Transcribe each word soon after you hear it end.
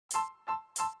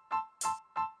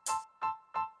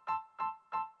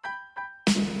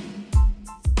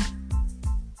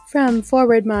From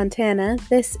Forward, Montana,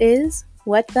 this is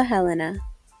What the Helena.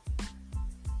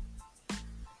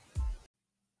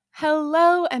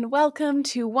 Hello and welcome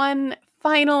to one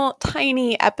final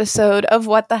tiny episode of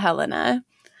What the Helena.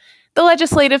 The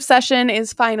legislative session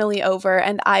is finally over,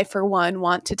 and I, for one,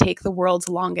 want to take the world's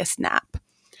longest nap.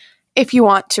 If you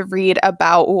want to read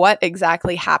about what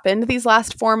exactly happened these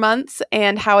last 4 months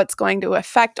and how it's going to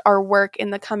affect our work in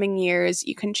the coming years,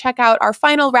 you can check out our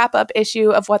final wrap-up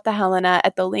issue of What the Helena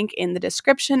at the link in the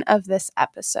description of this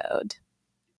episode.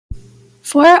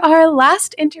 For our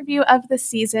last interview of the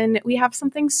season, we have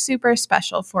something super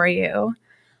special for you.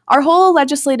 Our whole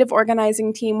legislative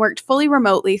organizing team worked fully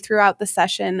remotely throughout the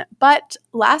session, but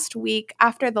last week,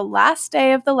 after the last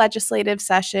day of the legislative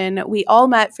session, we all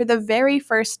met for the very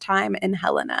first time in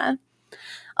Helena.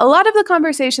 A lot of the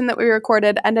conversation that we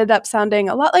recorded ended up sounding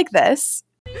a lot like this.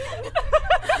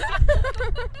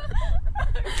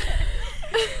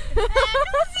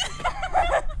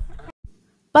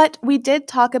 But we did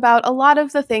talk about a lot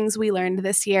of the things we learned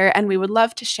this year, and we would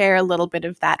love to share a little bit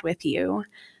of that with you.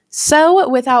 So,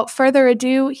 without further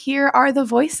ado, here are the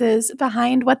voices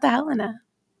behind What the Helena.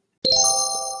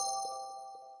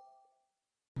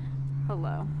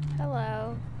 Hello.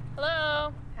 Hello.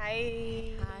 Hello.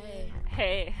 Hi. Hi.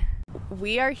 Hey.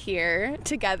 We are here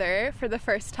together for the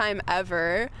first time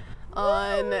ever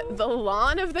on the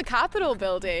lawn of the Capitol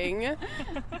building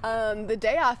the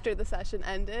day after the session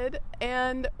ended,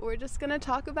 and we're just going to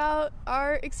talk about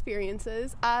our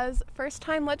experiences as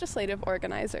first-time legislative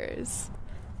organizers.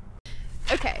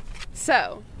 Okay,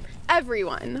 so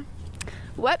everyone,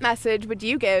 what message would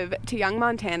you give to young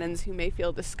Montanans who may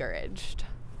feel discouraged?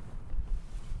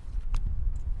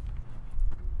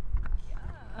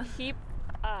 Keep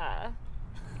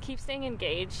staying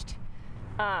engaged,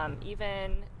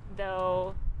 even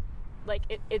though,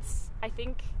 like, it's, I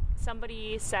think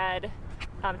somebody said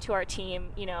to our team,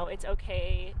 you know, it's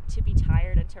okay to be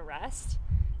tired and to rest,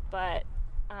 but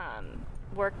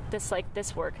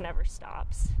this work never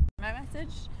stops. My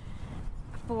message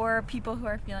for people who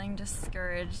are feeling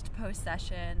discouraged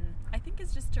post-session, I think,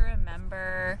 is just to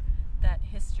remember that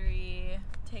history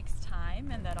takes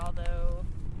time, and that although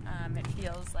it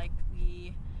feels like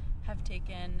we have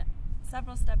taken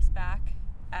several steps back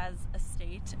as a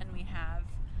state, and we have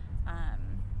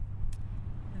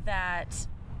that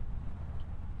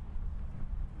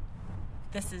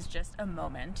this is just a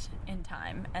moment in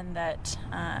time, and that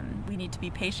we need to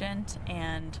be patient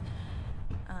and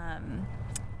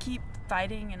keep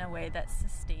fighting in a way that's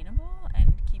sustainable,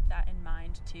 and keep that in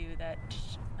mind too, that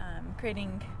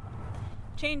creating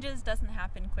changes doesn't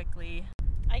happen quickly.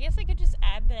 I guess I could just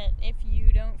add that if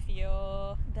you don't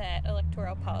feel that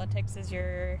electoral politics is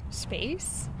your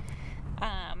space,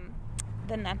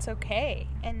 then that's okay,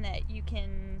 and that you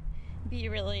can be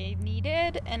really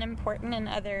needed and important in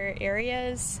other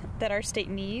areas that our state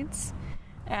needs,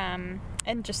 and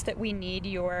just that we need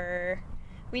your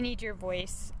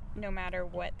voice no matter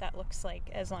what that looks like,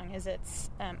 as long as it's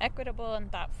equitable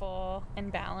and thoughtful and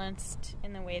balanced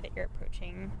in the way that you're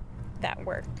approaching that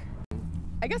work.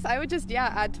 I guess I would just,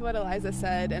 add to what Eliza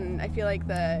said, and I feel like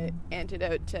the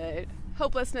antidote to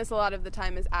hopelessness a lot of the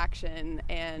time is action,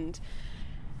 and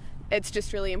it's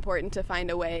just really important to find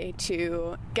a way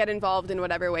to get involved in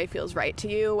whatever way feels right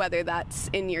to you, whether that's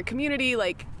in your community,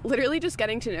 like literally just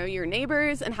getting to know your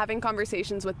neighbors and having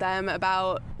conversations with them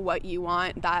about what you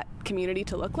want that community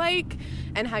to look like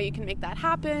and how you can make that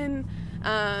happen.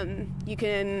 You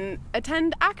can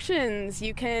attend actions,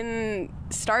 you can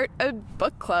start a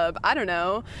book club, I don't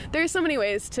know. There's so many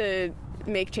ways to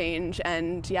make change,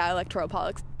 and electoral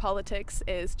politics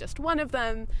is just one of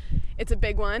them. It's a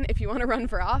big one. If you want to run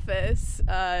for office,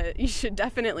 you should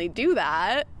definitely do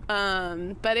that.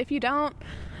 But if you don't,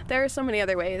 there are so many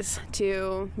other ways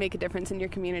to make a difference in your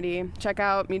community. Check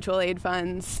out mutual aid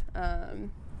funds.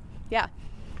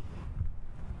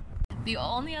 The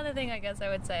only other thing I guess I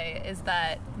would say is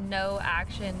that no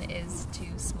action is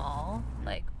too small.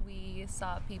 Like, we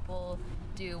saw people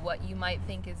do what you might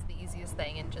think is the easiest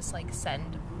thing and just, like,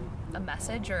 send a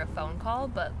message or a phone call,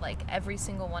 but, like, every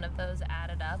single one of those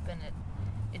added up, and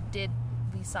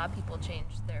we saw people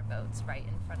change their votes right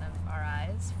in front of our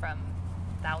eyes from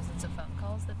thousands of phone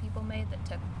calls that people made that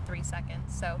took 3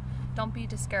 seconds. So don't be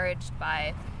discouraged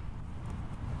by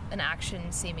an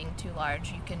action seeming too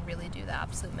large. You can really do the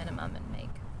absolute minimum and make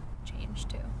change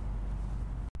too.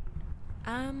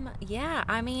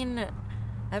 I mean,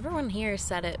 everyone here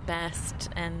said it best,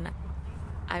 and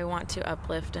I want to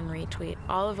uplift and retweet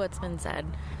all of what's been said.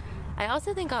 I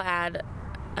also think I'll add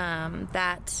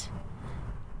that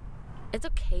it's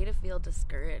okay to feel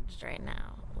discouraged right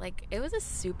now. Like, it was a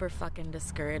super fucking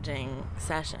discouraging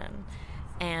session,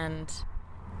 and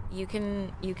you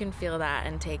can feel that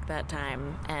and take that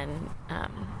time, and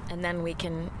then we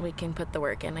can put the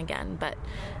work in again. But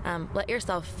let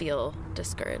yourself feel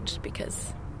discouraged,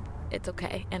 because it's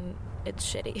okay and it's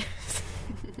shitty.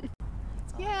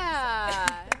 Yeah.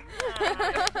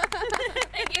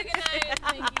 Thank you, good night.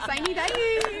 Thank you. Signy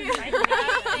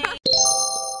dice.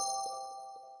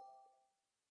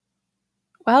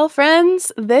 Well,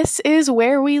 friends, this is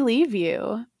where we leave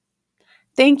you.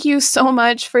 Thank you so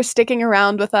much for sticking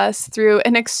around with us through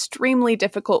an extremely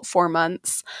difficult 4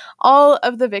 months. All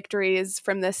of the victories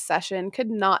from this session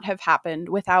could not have happened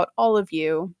without all of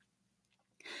you.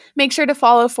 Make sure to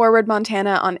follow Forward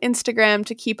Montana on Instagram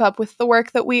to keep up with the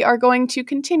work that we are going to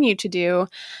continue to do.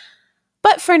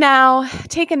 But for now,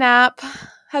 take a nap,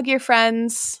 hug your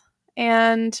friends,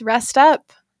 and rest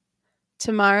up.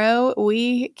 Tomorrow,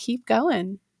 we keep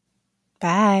going.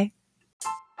 Bye.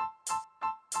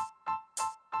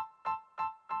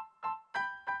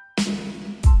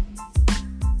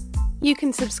 You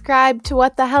can subscribe to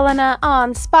What the Helena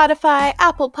on Spotify,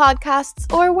 Apple Podcasts,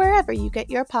 or wherever you get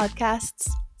your podcasts.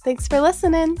 Thanks for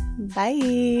listening.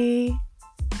 Bye.